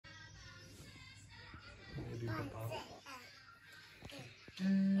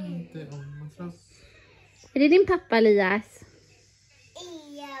Inte om att slåss. Är det din pappa, Elias?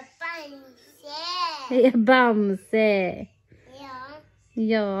 Bamse. Bamse. Ja.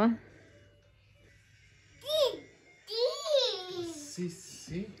 Ja.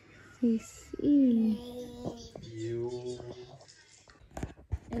 Sissi. Sissi. Jo.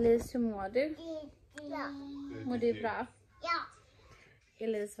 Elise, hur mår du? Ja. Mår du bra? Ja.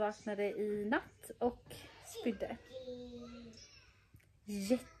 Elise vaknade i natt och spydde.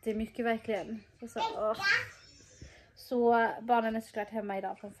 Jättemycket verkligen. Så barnen är såklart hemma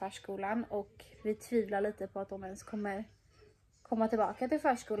idag från förskolan och vi tvivlar lite på att de ens kommer komma tillbaka till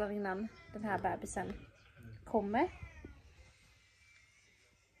förskolan innan den här bebisen kommer.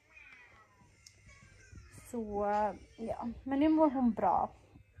 Så ja, men nu mår hon bra.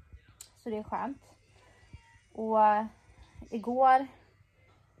 Så det är skönt. Och igår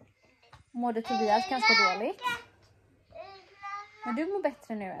mådde Tobias ganska dåligt. Men du mår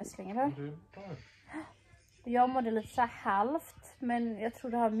bättre nu, älskling, eller? Jag mådde lite så här halvt. Men jag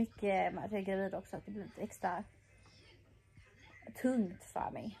tror det har mycket med att jag är gravid också. Att det blir lite extra tungt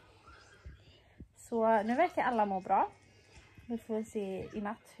för mig. Så nu verkar alla må bra. Vi får se i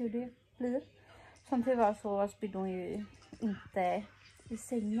natt hur det blir. Som tur var så spydde hon ju inte i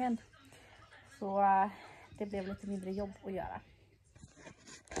sängen. Så det blev lite mindre jobb att göra.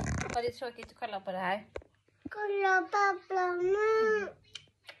 Var det tråkigt att kolla på det här? Kolla babblarna.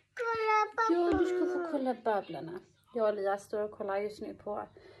 Ja, du ska få kolla babblarna. Jag och Elias står och kollar just nu på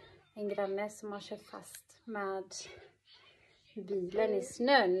en granne som har kört fast med bilen i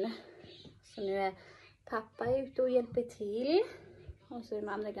snön. Så nu är pappa ute och hjälper till. Och så är det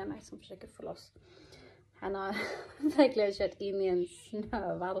de andra grannar som försöker få loss. Han har verkligen kört in i en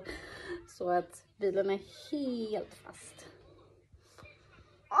snövall. Så att bilen är helt fast.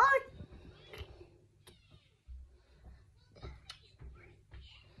 Oj!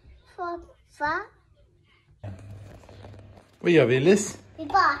 Pappa. Vad gör vi, Elise? Vi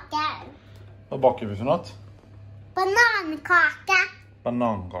bakar. Vad bakar vi för något? Banankaka.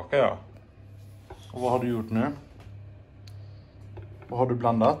 Banankaka, ja. Och vad har du gjort nu? Vad har du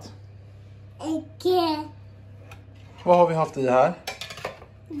blandat? Ägg. Vad har vi haft i här?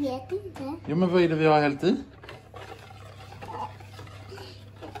 Vet inte. Jo, men vad är det vi har hällt i?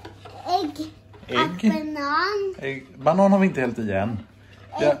 Ägg. Ägg. Banan. Ägg. Banan har vi inte hällt i än.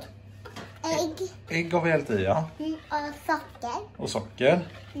 Ägg. Ägg har vi hällt i, ja. Och socker. Och socker.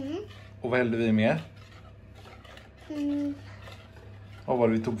 Och vad hällde vi mer? Vad var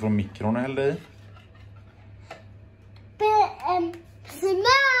det vi tog från mikron och hällde i?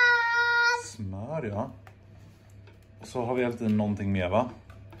 Smör. Smör, ja. Och så har vi hällt i någonting mer, va?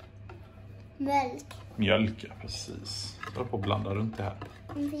 Mjölk. Mjölk, ja, precis. Jag håller på att blanda runt det här.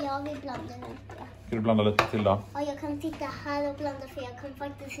 För jag vill blanda lite. Ska du blanda lite till då? Och jag kan sitta här och blanda för jag kan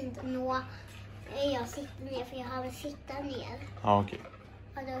faktiskt inte nå. Jag sitter ner för jag har väl sitta ner. Ja, okej.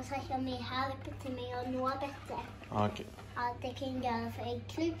 Och då sätter jag mig här uppe till mig och nå bättre. Ja, okej. Ja, det kan jag göra för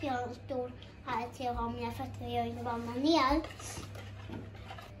äggklubb. Jag har en stor här till att ha mina fötter och jag inte vandrar ner.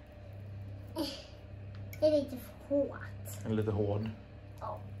 Det är lite för hårt. Den är lite hård.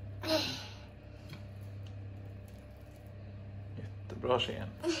 Ja. Jättebra tjejen.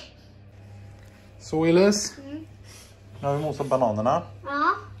 Så, Elise. Nu har vi mosat bananerna.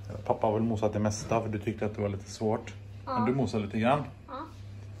 Ja. Pappa har väl mosat det mesta för du tyckte att det var lite svårt. Ja. Men du mosade lite grann. Ja.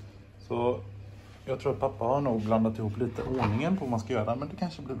 Så jag tror att pappa har nog blandat ihop lite ordningen på vad man ska göra. Men det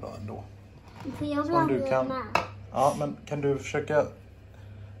kanske blir bra ändå. För jag Så om du blandar kan, med. ja, men kan du försöka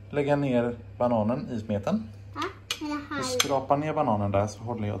lägga ner bananen i smeten? Ja, eller Och här. skrapa ner bananen där så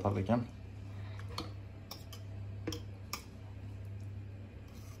håller jag tallriken.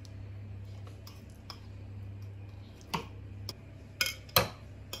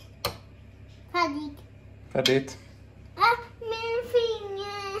 Färdigt. Färdigt. Min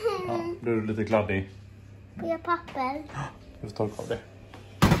finger. Ja, blir du lite kladdig. Och jag papper. Du får torka av det.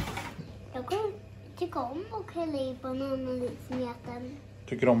 Jag tycker om att hälla i bananen i smeten.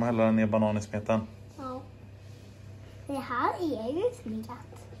 Tycker du om att hälla ner banan i smeten? Ja. Det här är ju smet.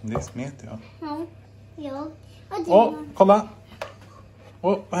 Det är smet, ja. Ja. Ja. Och det Åh, kolla!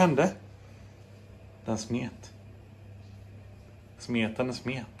 Åh, vad hände? Den smet. Smeten är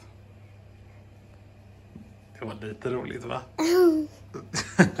smet. Det var lite roligt, va?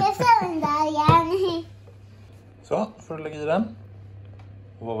 jag ställer den där igen. Så, får du lägga i den.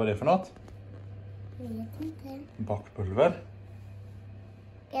 Och vad var det för något? Jag vet inte. Bakpulver.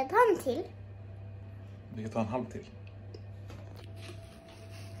 Jag tar en till. Vi kan ta en halv till.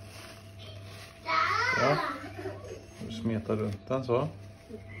 Ja. Du smetar runt den så.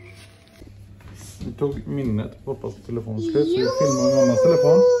 Vi tog minnet på pappas telefon slut, så vi filmar med mammas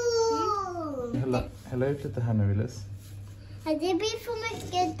telefon. Hälla ut lite här nu, Elise. Det blir för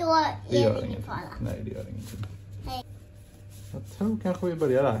mycket då. Det gör ingenting. Nej, det gör ingenting. Nej. Jag tror kanske vi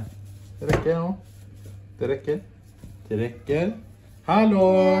börjar där. Det räcker, ja. Det räcker. Det räcker.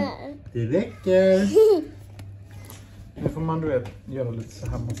 Hallå! Det räcker. Nu får man, du vet, göra lite så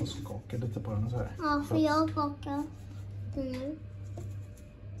här. Man får skaka lite på den och så här. Ja, för jag skakar den nu.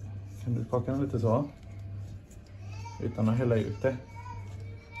 Kan du skaka den lite så? Utan att hälla ut det.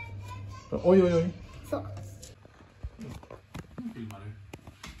 Oj, oj, oj. Så. Nu filmar du.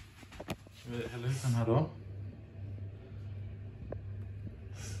 Vi häller ut den här då.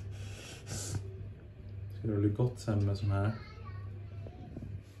 Ska det bli gott sen med sån här.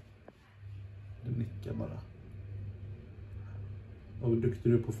 Du nickar bara. Och hur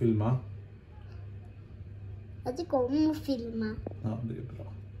duktig du är på att filma? Jag tycker om att filma. Ja, det är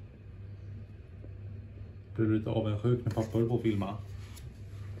bra. Blev du lite avundsjuk när pappa höll på att filma?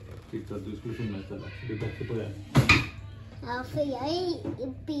 Tyckte att du skulle filma istället. Du är bättre på det. Ja, för jag är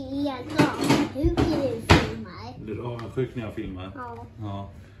glad hur du filmar. Blir du avundsjuk när jag filmar? Ja. Ja.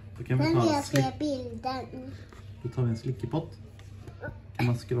 Då kan vi Sen ta jag en ser bilden. Då tar vi en slickepott. Kan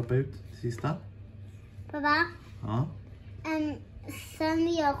man skrapa ut det sista? Pappa? Ja. Sen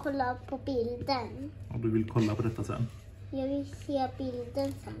vill jag kolla på bilden. Och du vill kolla på detta sen? Jag vill se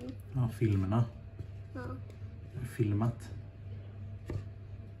bilden sen. Ja, filmerna. Ja. Jag har filmat.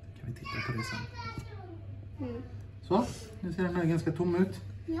 Kan vi titta på det sen? Mm. Så, nu ser den här ganska tom ut.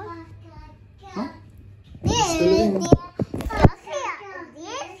 Ja. Ja. Det ser ut som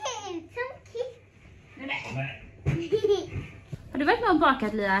Har du varit med och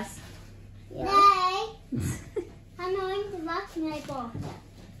bakat, Lias? Nej. Han har inte varit med i baken.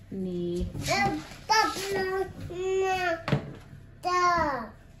 Nej.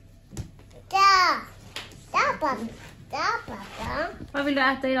 Vad vill du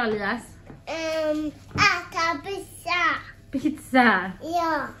äta idag, Lias? Äta pizza. Pizza.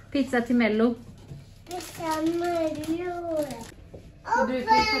 Ja. Pizza till Mello. Pizza Mello.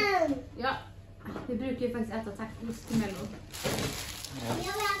 Vi brukar ju faktiskt äta tacos till Mello.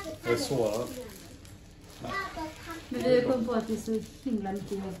 Det är svårare. Men vi kom på att det är så himla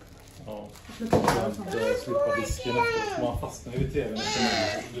mycket jobb. Ja. Jag slipper disken efteråt. Man fastnar ju i tvn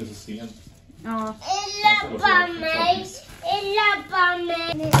efter det blir så sent. Ja. Lappa mig. Lappa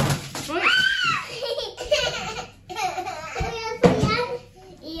mig.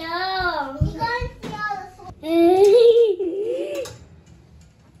 Ja.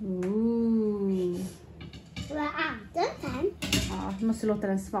 Vad äter den? Ja, vi måste låta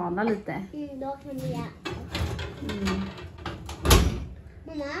den svalna lite. Då kan vi äta.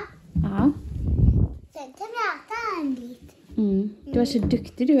 Mamma, Ja. sen kan vi äta en bit. Du är så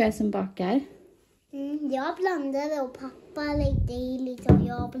duktig du är som bakar. Jag blandade och pappa läggde i lite och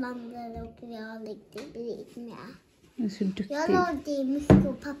jag blandade och jag läggde i lite mer. Du är så duktig. Jag lagde i mycket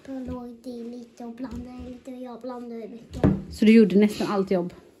och pappa lagde i lite och blandade lite och jag blandade mycket. Så du gjorde nästan allt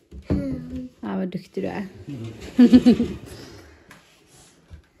jobb? Ja, vad duktig du är.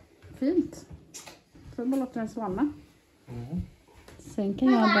 Fint. Så bara låta den svalna. Sen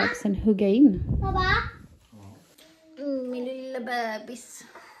kan jag bara sen hugga in. Pappa? Min lilla bebis.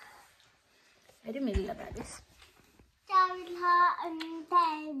 Är det min lilla bebis? Jag vill ha en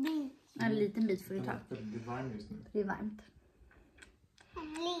bebis. En liten bit får du ta. Det är varmt just nu. Det är varmt.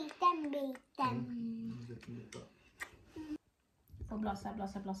 En liten biten. Och blåsa,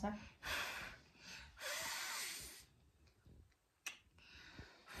 blåsa, blåsa.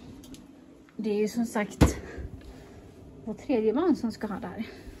 Det är ju som sagt vår tredje barn som ska ha det här.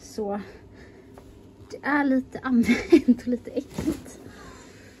 Så det är lite använt och lite äckligt.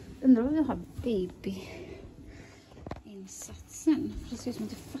 Undrar vad vi har babyinsatsen. Det ser ut som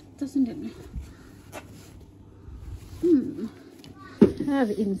att det fattas en del nu. Här har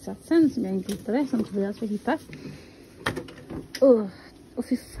vi insatsen som jag inte hittade, som Tobias fick hitta. Och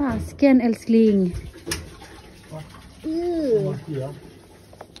fy fasken, älskling. Ja.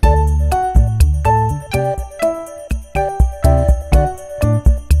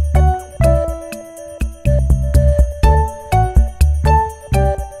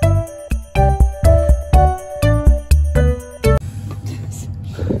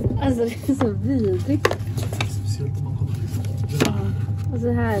 Alltså det är så vidrigt. Speciellt om man kommer liksom. Och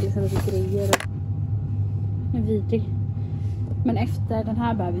så här liksom lite grejer. Det är vidrig. Men efter den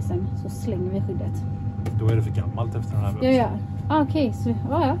här bebisen så slänger vi skyddet. Då är det för gammalt efter den här bebisen. Ja. Okej, så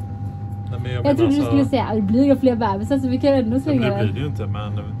ja. Nej, men Jag trodde du skulle säga att det blir fler bebisar så vi kan ändå slänga den. Det blir det ju inte,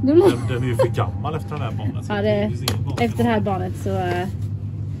 men den är ju för gammal efter den här barnet. Ja, efter det här barnet så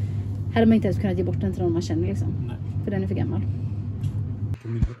Hade man inte ens kunnat ge bort den till någon man känner liksom. Nej. För den är för gammal.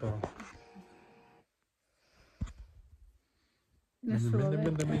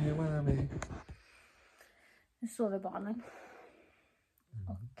 Nu sover barnen.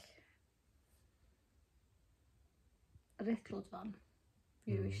 Och rätt låt vann.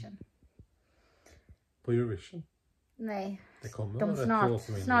 Eurovision. På Eurovision? Nej. Det kommer De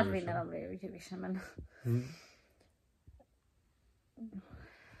rätt snart vinner de Eurovision, men...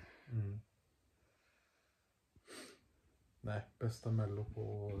 Nej, bästa mello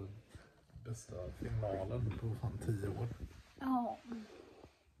på bästa finalen på fan 10 år. Ja.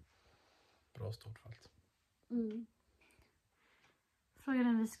 Bra startfält. Frågan är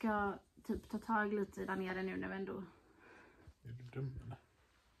om vi ska typ ta tag lite där nere nu när vi ändå... Är du dum eller?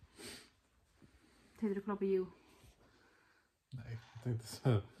 Tänkte du kolla på You? Nej, jag tänkte så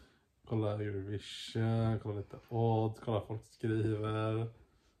här. Kolla Eurovision, kolla lite odds, kolla folk skriver.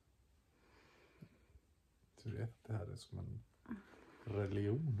 Du vet, det här är som en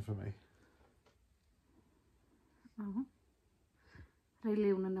religion för mig. Ja.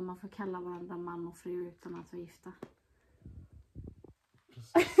 Religionen där man får kalla varandra man och fru utan att vara gifta.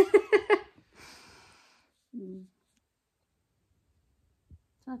 Precis.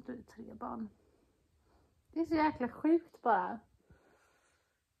 Så att du är 3 barn. Det är så jäkla sjukt bara.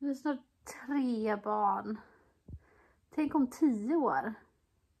 Det är snart 3 barn. Tänk om 10 år.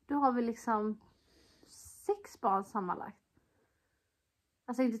 Då har vi liksom 6 barn sammanlagt.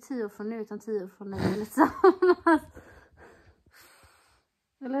 Alltså inte 10 år från nu utan 10 år från nu liksom.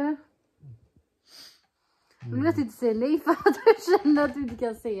 Eller? Jag vill inte säga nej för att du känner att du inte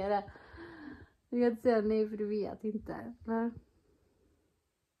kan se det. Du kan inte säga nej för du vet inte. Eller?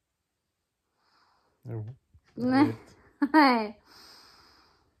 Jo. Nej. Nej.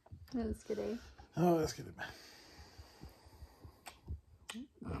 Jag älskar dig. Ja, jag älskar dig med.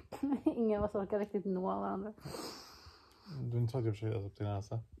 Ingen av oss orkar riktigt nå varandra. Du är inte så att jag försöker äta upp din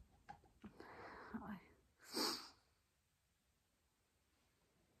näsa. Nej.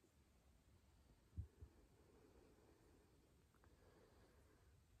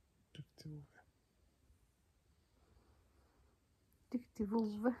 Duktig vovve. Duktig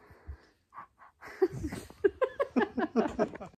vovve.